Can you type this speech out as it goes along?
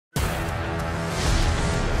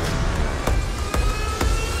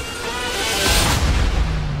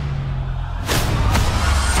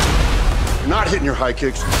hitting your high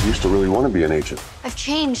kicks. You used to really want to be an agent. I've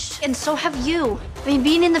changed, and so have you. I mean,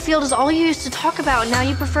 being in the field is all you used to talk about, and now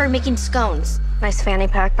you prefer making scones. Nice fanny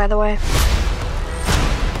pack, by the way.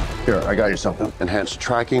 Here, I got you something. Enhanced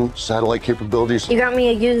tracking, satellite capabilities. You got me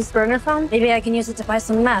a used burner phone? Maybe I can use it to buy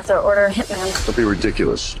some meth or order a hitman. Don't be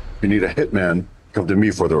ridiculous. If you need a hitman, come to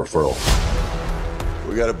me for the referral.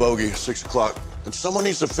 We got a bogey, 6 o'clock. And someone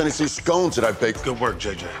needs to finish these scones that I baked. Good work,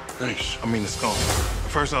 JJ. Thanks. I mean, the scones.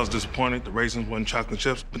 At first, I was disappointed. The raisins wasn't chocolate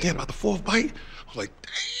chips. But then about the 4th bite, I was like,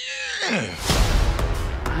 damn.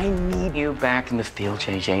 I need you back in the field,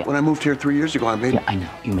 JJ. When I moved here 3 years ago, I made... Yeah, I know.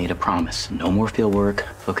 You made a promise. No more field work.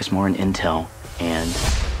 Focus more on intel and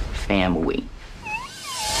family.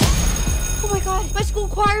 Oh my God, my school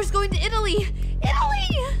choir's going to Italy. Italy!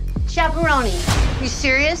 Chaperone, you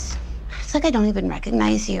serious? It's like I don't even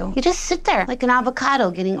recognize you. You just sit there like an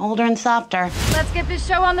avocado getting older and softer. Let's get this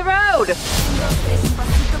show on the road.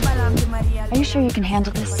 Are you sure you can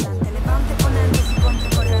handle this?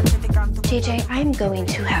 JJ, I'm going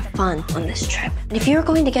to have fun on this trip. And if you're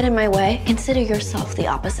going to get in my way, consider yourself the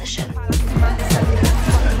opposition.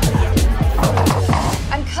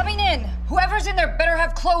 I'm coming in. Whoever's in there better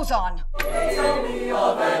have clothes on.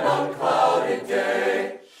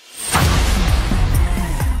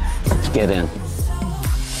 Get in.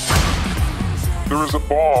 There is a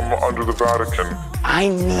bomb under the Vatican. I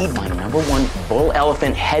need my #1 bull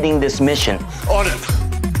elephant heading this mission. On it!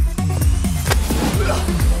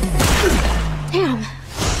 Damn.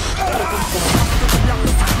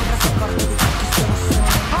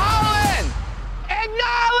 Colin!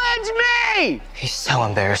 Acknowledge me! He's so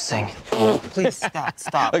embarrassing. Please stop,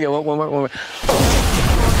 stop. Okay, one more.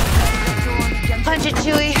 Punch it,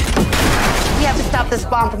 Chewie. We have to stop this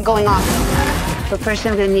bomb from going off. But first,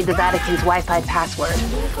 I'm gonna need the Vatican's Wi-Fi password.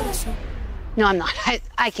 No, I'm not.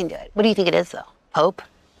 I can do it. What do you think it is, though? Pope?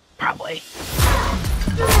 Probably.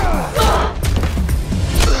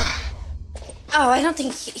 Oh, I don't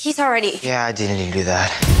think he's already. Yeah, I didn't need to do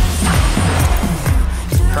that.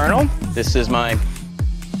 Colonel, this is my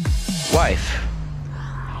wife.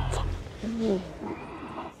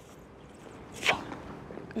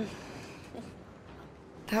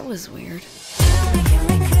 That was weird.